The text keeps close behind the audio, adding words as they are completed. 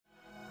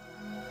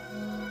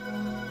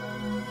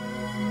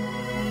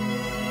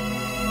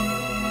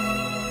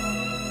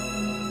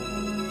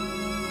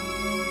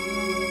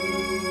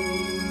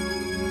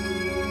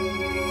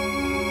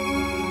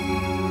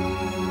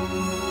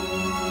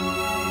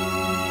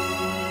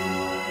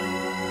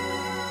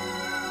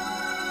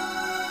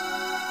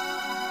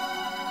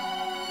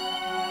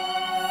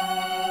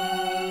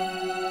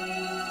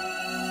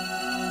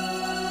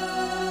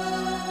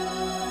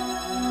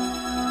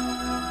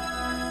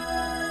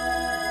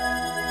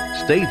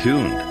Stay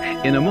tuned.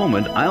 In a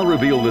moment, I'll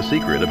reveal the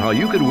secret of how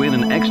you could win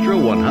an extra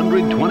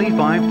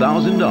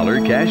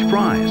 $125,000 cash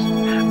prize.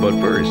 But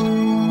first,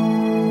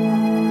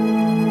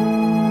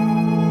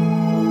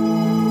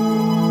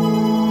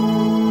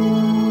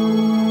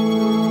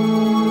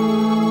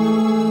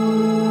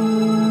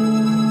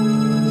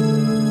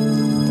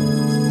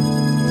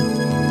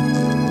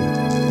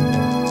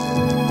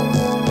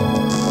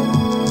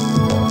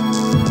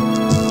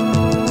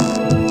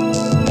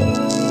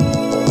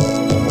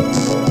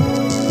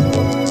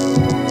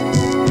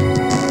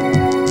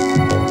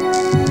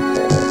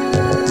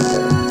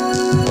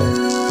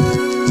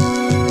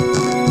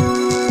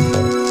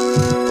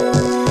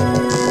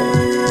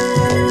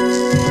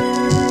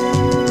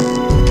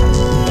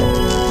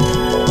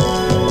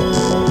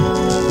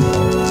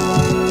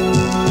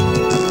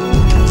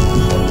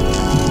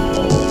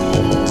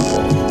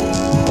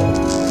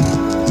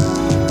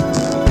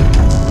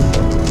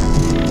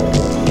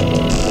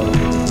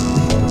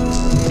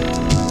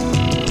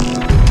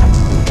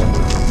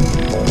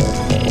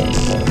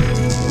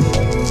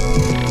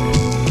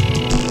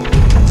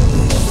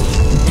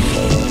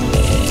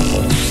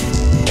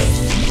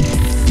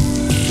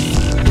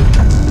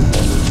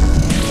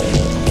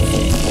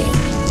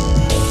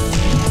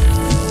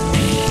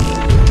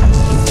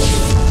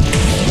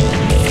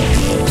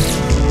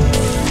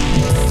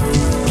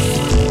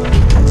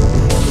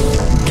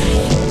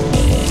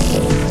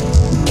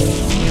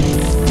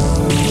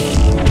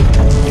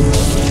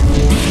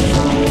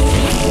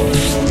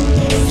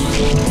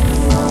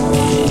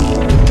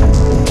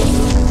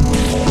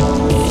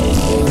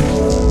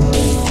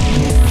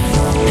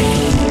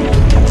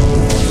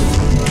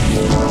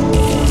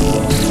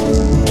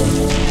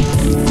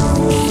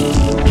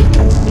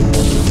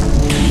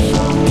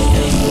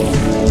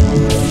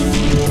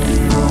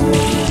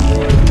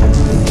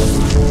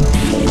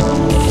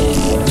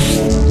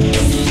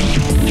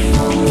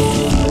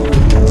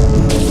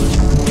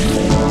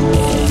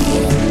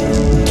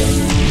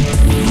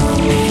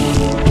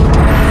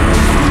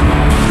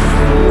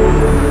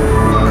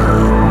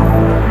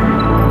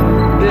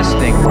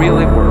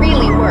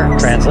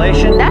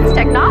 Translation? That's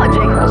technology.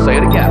 I'll say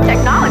it again.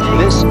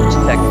 Technology. This is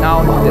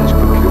technology that is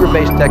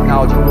computer-based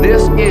technology.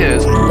 This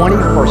is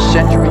 21st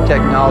century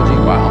technology.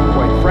 Wow.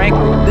 Quite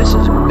frankly, this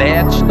is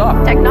bad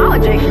stuff.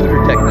 Technology.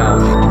 Computer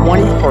technology.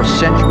 21st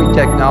century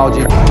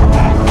technology.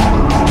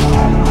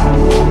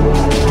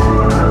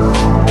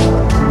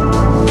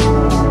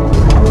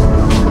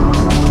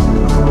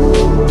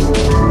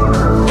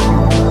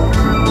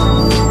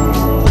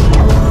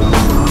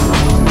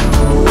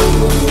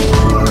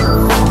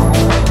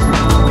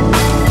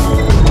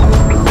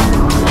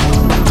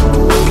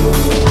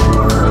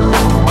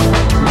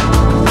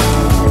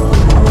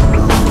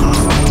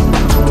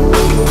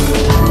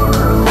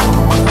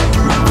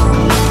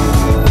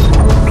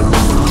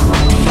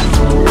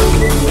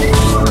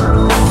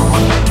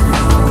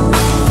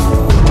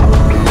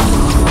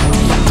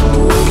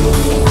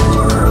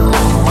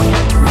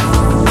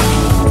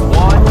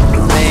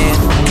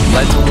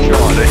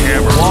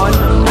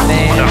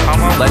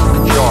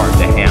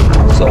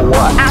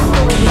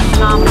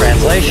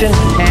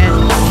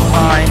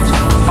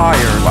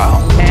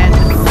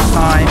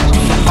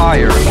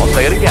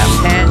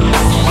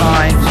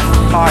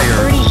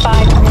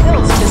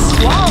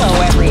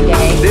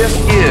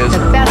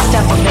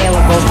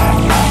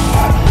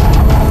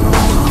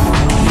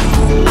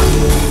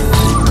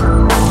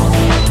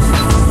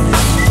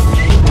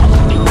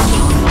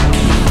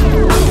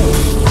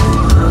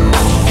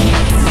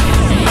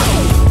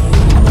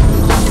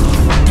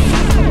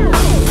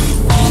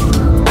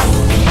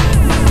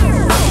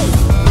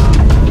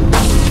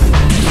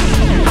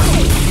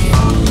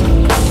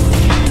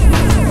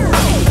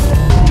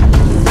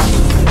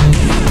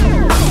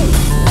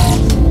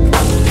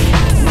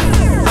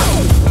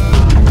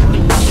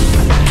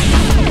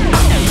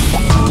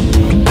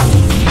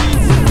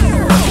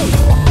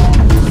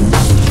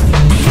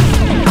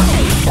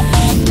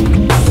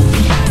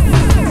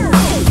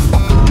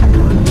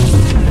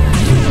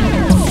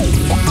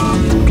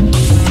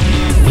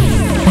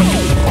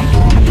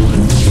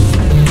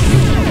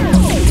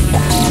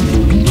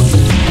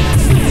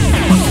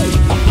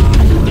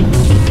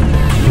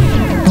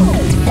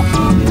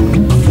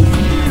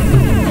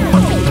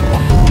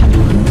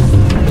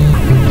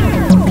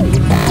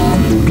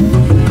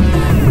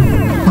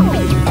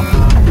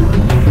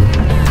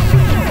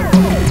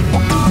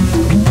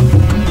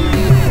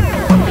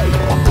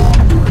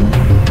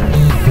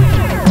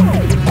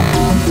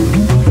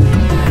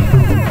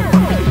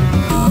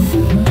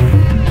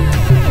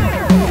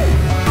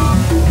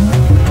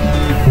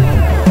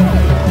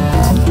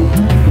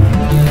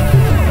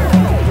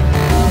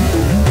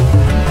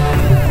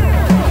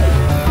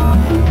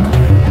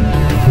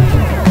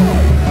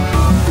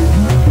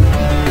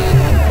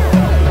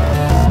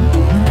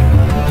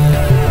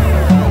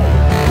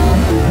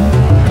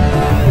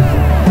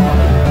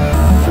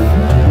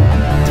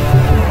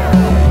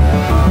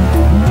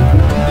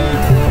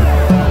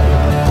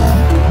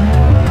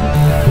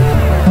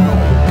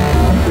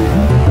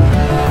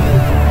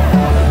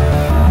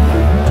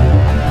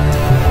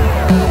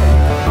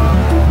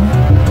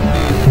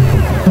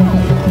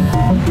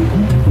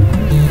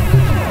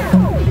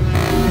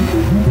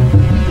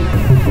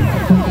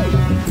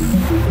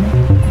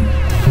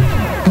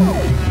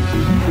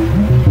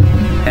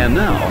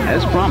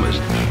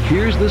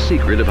 Here's the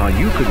secret of how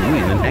you could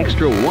win an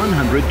extra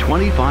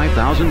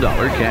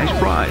 $125,000 cash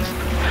prize.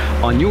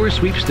 On your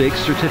sweepstakes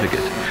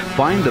certificate,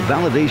 find the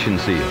validation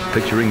seal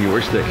picturing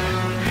your state.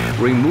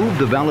 Remove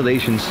the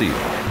validation seal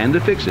and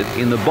affix it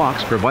in the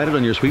box provided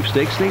on your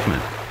sweepstakes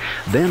statement.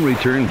 Then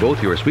return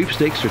both your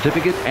sweepstakes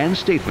certificate and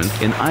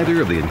statement in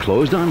either of the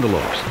enclosed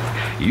envelopes.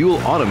 You'll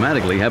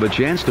automatically have a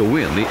chance to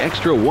win the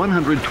extra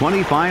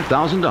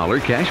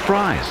 $125,000 cash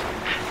prize.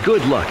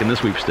 Good luck in the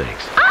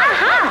sweepstakes.